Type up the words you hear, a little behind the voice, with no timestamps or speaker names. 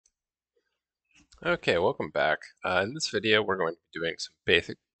Okay, welcome back. In this video, we're going to be doing some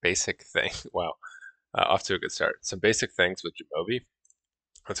basic things. Wow, off to a good start. Some basic things with jamovi.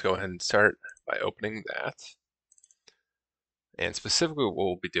 Let's go ahead and start by opening that. And specifically, what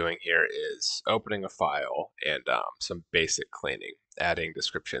we'll be doing here is opening a file and some basic cleaning, adding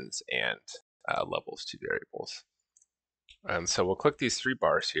descriptions and levels to variables. And so we'll click these three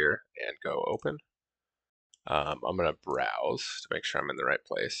bars here and go open. I'm going to browse to make sure I'm in the right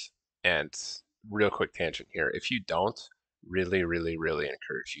place. And real quick tangent here, if you don't, really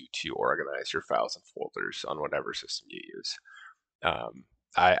encourage you to organize your files and folders on whatever system you use.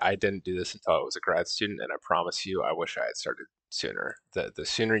 I didn't do this until I was a grad student, and I promise you, I wish I had started sooner. The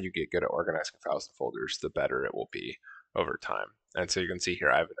sooner you get good at organizing files and folders, the better it will be over time. And so you can see here,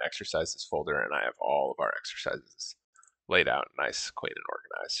 I have an exercises folder, and I have all of our exercises laid out nice, clean, and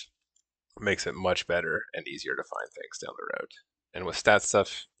organized. Makes it much better and easier to find things down the road. And with stat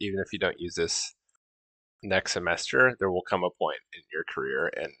stuff, even if you don't use this next semester, there will come a point in your career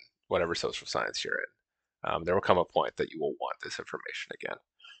and whatever social science you're in. There will come a point that you will want this information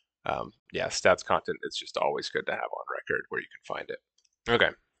again. Yeah, stats content is just always good to have on record where you can find it.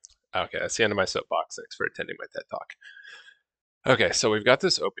 Okay, that's the end of my soapbox. Thanks for attending my TED Talk. Okay, so we've got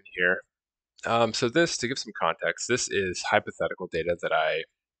this open here. So this, to give some context, this is hypothetical data that I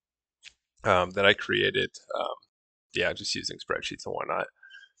created. Yeah, just using spreadsheets and whatnot.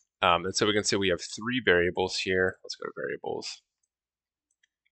 And so we can see we have three variables here. Let's go to variables.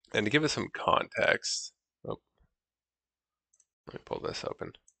 And to give us some context, oh, let me pull this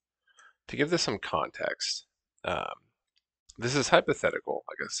open. To give this some context, this is hypothetical,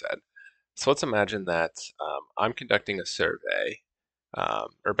 like I said. So let's imagine that I'm conducting a survey,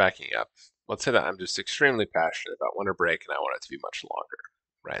 or backing up. Let's say that I'm just extremely passionate about winter break and I want it to be much longer,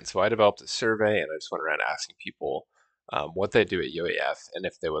 right? And so I developed a survey and I just went around asking people what they do at UAF and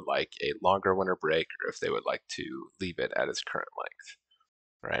if they would like a longer winter break or if they would like to leave it at its current length,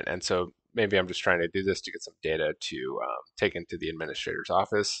 right? And so maybe I'm just trying to do this to get some data to take into the administrator's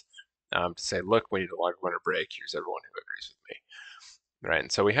office to say, look, we need a longer winter break. Here's everyone who agrees with me, right?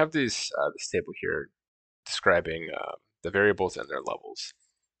 And so we have this table here describing the variables and their levels.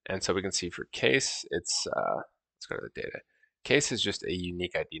 And so we can see for case, let's go to the data. Case is just a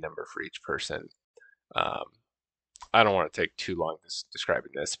unique ID number for each person. Um, I don't want to take too long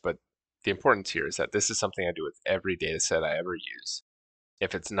describing this, but the importance here is that this is something I do with every data set I ever use.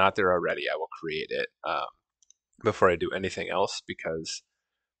 If it's not there already, I will create it before I do anything else because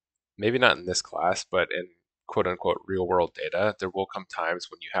maybe not in this class, but in quote unquote real world data, there will come times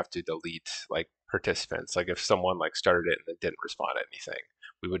when you have to delete like participants. Like if someone like started it and then didn't respond to anything,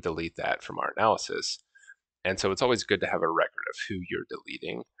 we would delete that from our analysis. And so it's always good to have a record of who you're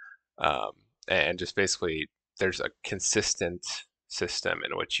deleting. Um, and just basically, there's a consistent system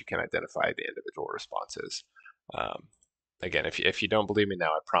in which you can identify the individual responses. Um, Again, if you don't believe me now,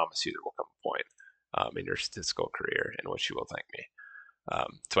 I promise you there will come a point in your statistical career in which you will thank me.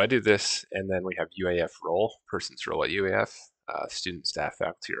 So I do this, and then we have UAF role, person's role at UAF, student, staff,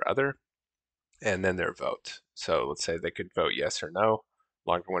 faculty, or other, and then their vote. So let's say they could vote yes or no.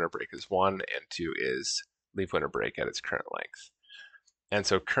 Longer winter break is 1, and 2 is leave winter break at its current length. And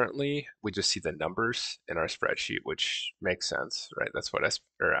so currently we just see the numbers in our spreadsheet, which makes sense, right? That's what not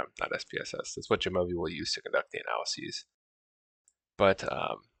SPSS. That's what jamovi will use to conduct the analyses. But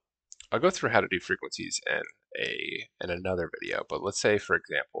I'll go through how to do frequencies in another video. But let's say, for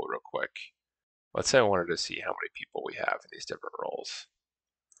example, real quick, let's say I wanted to see how many people we have in these different roles.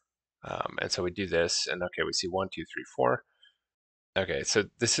 And so we do this, and okay, we see 1, 2, 3, 4. Okay, so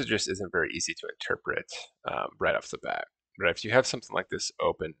this just isn't very easy to interpret right off the bat. But if you have something like this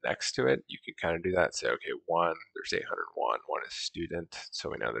open next to it, you can kind of do that. Say, okay, 1, there's 801. 1 is student,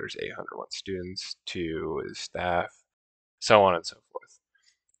 so we know there's 801 students. 2 is staff, so on and so forth.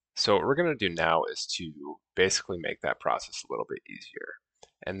 So what we're going to do now is to basically make that process a little bit easier.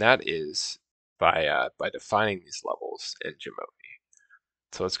 And that is by defining these levels in jamovi.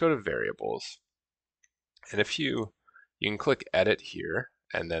 So let's go to variables. And if you can click edit here,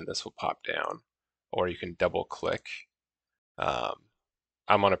 and then this will pop down, or you can double click.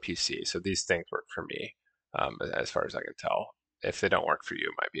 I'm on a PC, so these things work for me as far as I can tell. If they don't work for you,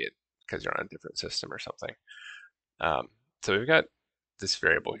 it might be because you're on a different system or something. So we've got this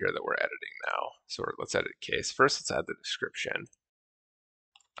variable here that we're editing now. So let's edit case. First, let's add the description.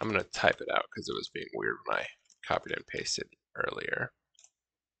 I'm going to type it out because it was being weird when I copied and pasted earlier.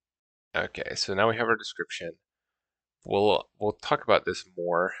 Okay, so now we have our description. We'll talk about this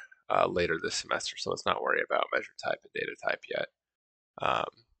more later this semester, so let's not worry about measure type and data type yet.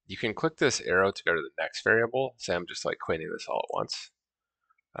 You can click this arrow to go to the next variable. Say I'm just like cleaning this all at once.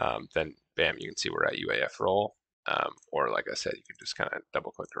 then bam, you can see we're at UAF role. Or like I said, you can just kind of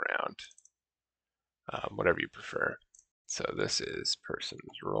double click around, whatever you prefer. So this is person's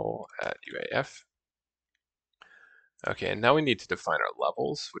role at UAF. Okay, and now we need to define our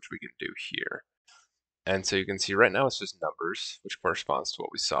levels, which we can do here. And so you can see right now it's just numbers, which corresponds to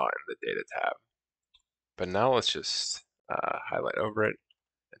what we saw in the data tab. But now let's just highlight over it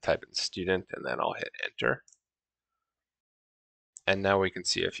and type in student, and then I'll hit enter. And now we can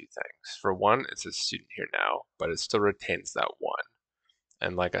see a few things. For one, it says student here now, but it still retains that one.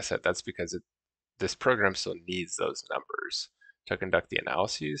 And like I said, that's because this program still needs those numbers to conduct the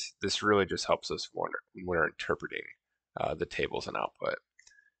analyses. This really just helps us when we're interpreting the tables and output.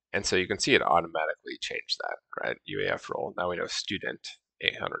 And so you can see it automatically changed that, right? UAF role. Now we know student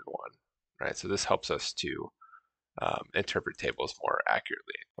 801, right? So this helps us to interpret tables more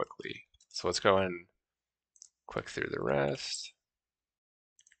accurately and quickly. So let's go and click through the rest.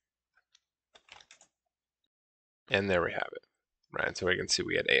 And there we have it, right? So we can see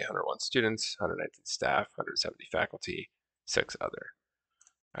we had 801 students, 119 staff, 170 faculty, 6 other.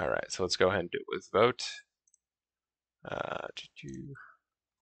 All right, so let's go ahead and do it with vote. Break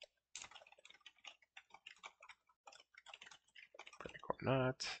or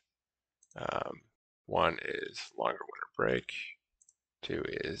not. 1 is longer winter break. 2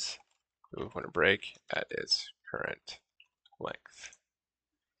 is move winter break at its current length.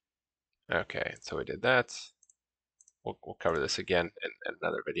 Okay, so we did that. We'll cover this again in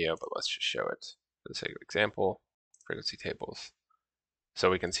another video, but let's just show it for the sake of example. Frequency tables.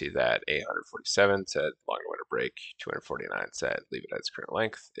 So we can see that 847 said longer winter break, 249 said leave it at its current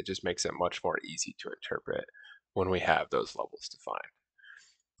length. It just makes it much more easy to interpret when we have those levels defined.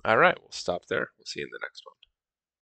 All right, we'll stop there. We'll see you in the next one.